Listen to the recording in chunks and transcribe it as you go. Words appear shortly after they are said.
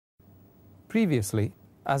Previously,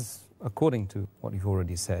 as according to what you've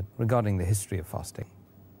already said regarding the history of fasting,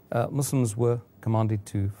 Muslims were commanded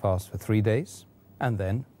to fast for 3 days and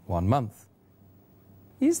then 1 month.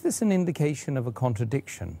 Is this an indication of a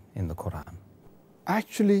contradiction in the Quran?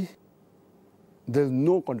 Actually, there is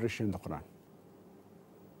no contradiction in the Quran.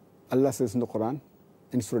 Allah says in the Quran,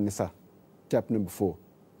 in Surah Al-Nisa, chapter number 4,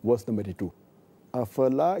 verse number 82,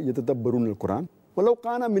 أَفَلَا يَتَدَبَّرُونَ الْقُرْآنَ وَلَوْ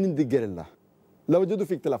كَانَ مِنْ عِنْدِ غَيْرِ اللَّهِ لَوَجَدُوا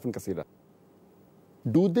فِيهِ اخْتِلَافًا كَثِيرًا.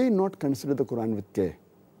 Do they not consider the Quran with care?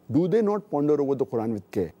 Do they not ponder over the Quran with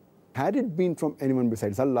care? Had it been from anyone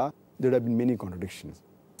besides Allah, there would have been many contradictions.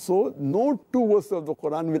 So no two verses of the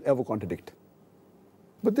Quran will ever contradict.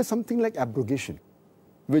 But there's something like abrogation,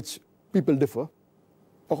 which people differ.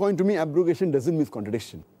 According to me, abrogation doesn't mean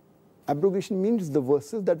contradiction. Abrogation means the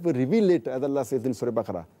verses that were revealed later, as Allah says in Sura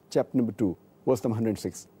Al-Bacara, chapter number 2, verse number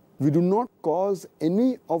 106. We do not cause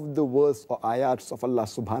any of the verse or ayats of Allah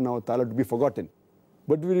subhanahu wa ta'ala to be forgotten,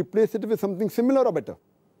 but we replace it with something similar or better.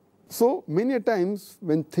 So many a times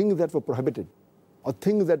when things that were prohibited or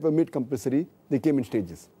things that were made compulsory, they came in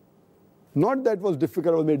stages. Not that was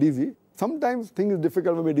difficult or made easy. Sometimes things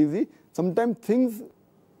difficult were made easy. Sometimes things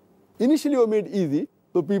initially were made easy,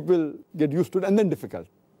 so people get used to it, and then difficult.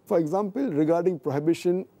 For example, regarding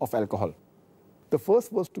prohibition of alcohol. The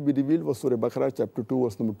first verse to be revealed was Surah Al-Bacara, chapter 2,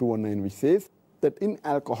 verse number 219, which says that in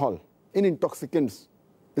alcohol, in intoxicants,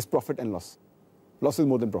 is profit and loss. Loss is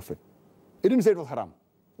more than profit. It didn't say it was haram,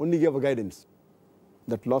 only gave a guidance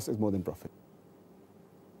that loss is more than profit.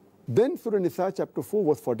 Then Surah Al-Nisa, chapter 4,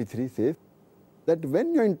 verse 43 says that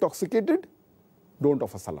when you're intoxicated, don't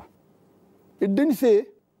offer salah. It didn't say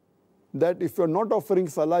that if you're not offering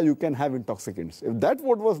salah, you can have intoxicants. If that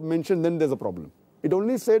word was mentioned, then there's a problem. It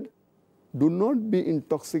only said, do not be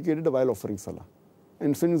intoxicated while offering salah.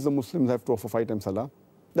 And since the Muslims have to offer 5 times salah,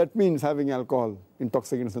 that means having alcohol,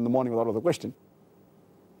 intoxicants in the morning was out of the question.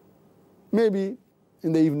 Maybe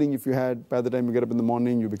in the evening, if you had, by the time you get up in the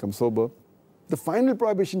morning, you become sober. The final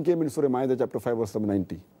prohibition came in Surah Al-Ma'idah, chapter 5, verse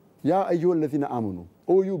 90. Ya ayyuhalladhina amanu,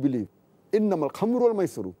 O you believe, innamal khamru wal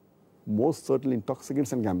maisiru, most certainly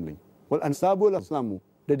intoxicants and gambling. Wal ansabu wal aslamu,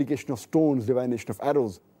 dedication of stones, divination of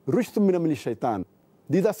arrows, rishtum min amali shaitan.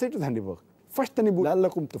 These are Satan's handiwork. Fashtanibu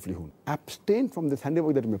la'allakum tuflihun. Abstain from this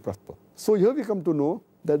handiwork that you may prosper. So here we come to know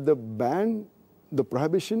that the ban, the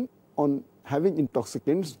prohibition on having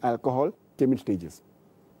intoxicants, alcohol, came in stages.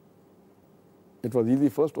 It was easy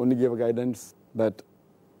first, only gave a guidance that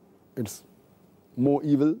it's more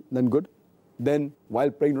evil than good. Then, while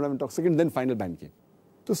praying, don't have intoxicants, then final ban came.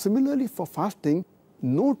 So similarly, for fasting,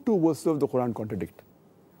 no two verses of the Quran contradict.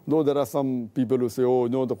 Though there are some people who say, oh,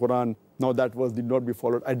 no, the Quran, now that verse did not be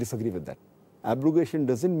followed. I disagree with that. Abrogation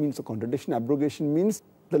doesn't mean a contradiction. Abrogation means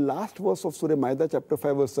the last verse of Surah Al-Ma'idah, chapter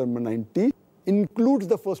 5, verse 90, includes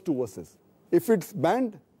the first two verses. If it's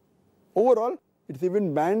banned overall, it's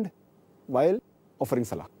even banned while offering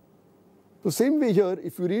salah. So same way here,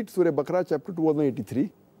 if you read Surah Al-Bacara, chapter 2, verse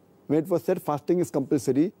 83, when it was said fasting is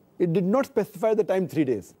compulsory, it did not specify the time 3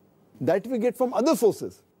 days. That we get from other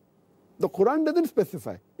sources. The Quran doesn't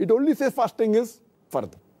specify. It only says fasting is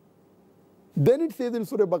fard. Then it says in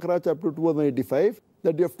Surah Al-Baqarah chapter 2 verse 85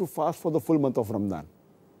 that you have to fast for the full month of Ramadan.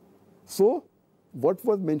 So what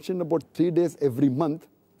was mentioned about 3 days every month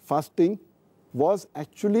fasting was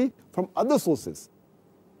actually from other sources.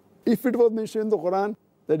 If it was mentioned in the Quran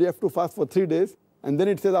that you have to fast for 3 days and then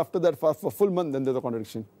it says after that fast for full month, then there's a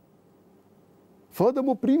contradiction.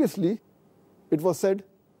 Furthermore, previously it was said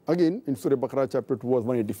again in Surah Al-Baqarah chapter 2 verse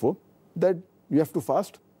 184 that you have to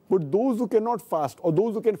fast, but those who cannot fast or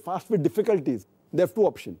those who can fast with difficulties, they have two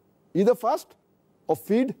options. Either fast or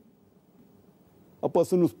feed a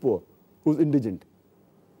person who's poor, who's indigent.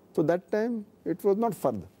 So that time it was not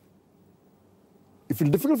fard. If it's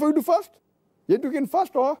difficult for you to fast, yet you can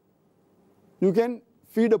fast, or you can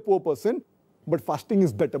feed a poor person, but fasting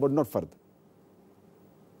is better, but not fard.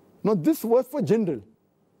 Now this was for general.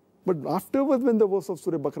 But afterwards, when the verse of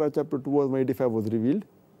Surah Al-Baqarah chapter 2 verse 95 was revealed,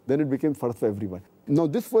 then it became fard for everyone. Now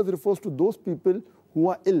this verse refers to those people who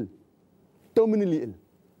are ill, terminally ill,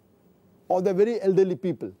 or they're very elderly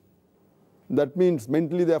people. That means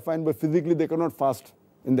mentally they are fine, but physically they cannot fast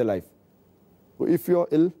in their life. So if you're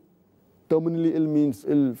ill, terminally ill means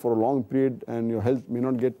ill for a long period and your health may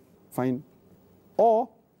not get fine. Or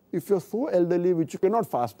if you're so elderly which you cannot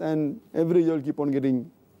fast and every year you'll keep on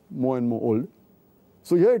getting more and more old.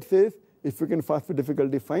 So here it says, if you can fast with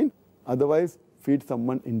difficulty, fine. Otherwise, feed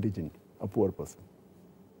someone indigent, a poor person.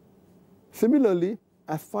 Similarly,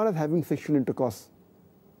 as far as having sexual intercourse,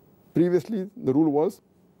 previously the rule was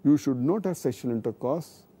you should not have sexual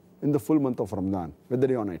intercourse in the full month of Ramadan, whether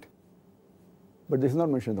day or night. But this is not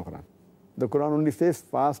mentioned in the Quran. The Quran only says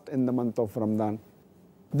fast in the month of Ramadan.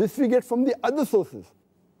 This we get from the other sources.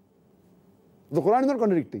 The Quran is not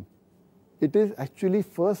contradicting. It is actually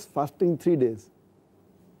first fasting 3 days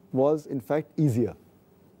was in fact easier.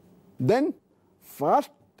 Then fast,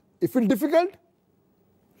 if it's difficult,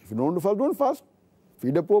 if you don't want to fast, don't fast.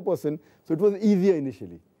 Feed a poor person. So it was easier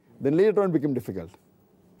initially. Then later on it became difficult.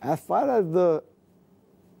 As far as the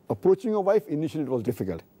approaching a wife, initially it was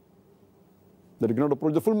difficult. That you cannot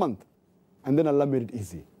approach the full month. And then Allah made it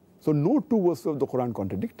easy. So no two verses of the Quran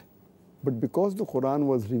contradict. But because the Quran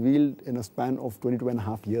was revealed in a span of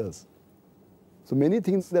 22.5 years, so many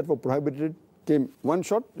things that were prohibited came one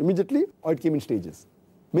shot immediately, or it came in stages.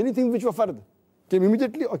 Many things which were fard came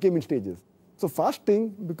immediately or came in stages. So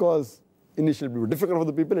fasting, because initially it was difficult for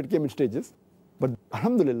the people, it came in stages. But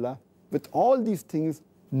alhamdulillah, with all these things,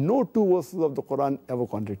 no two verses of the Quran ever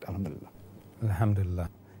contradict, alhamdulillah. Alhamdulillah.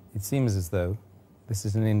 It seems as though this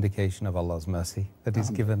is an indication of Allah's mercy that He's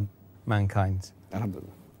given mankind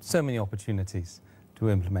so many opportunities to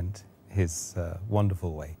implement His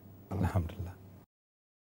wonderful way. Alhamdulillah.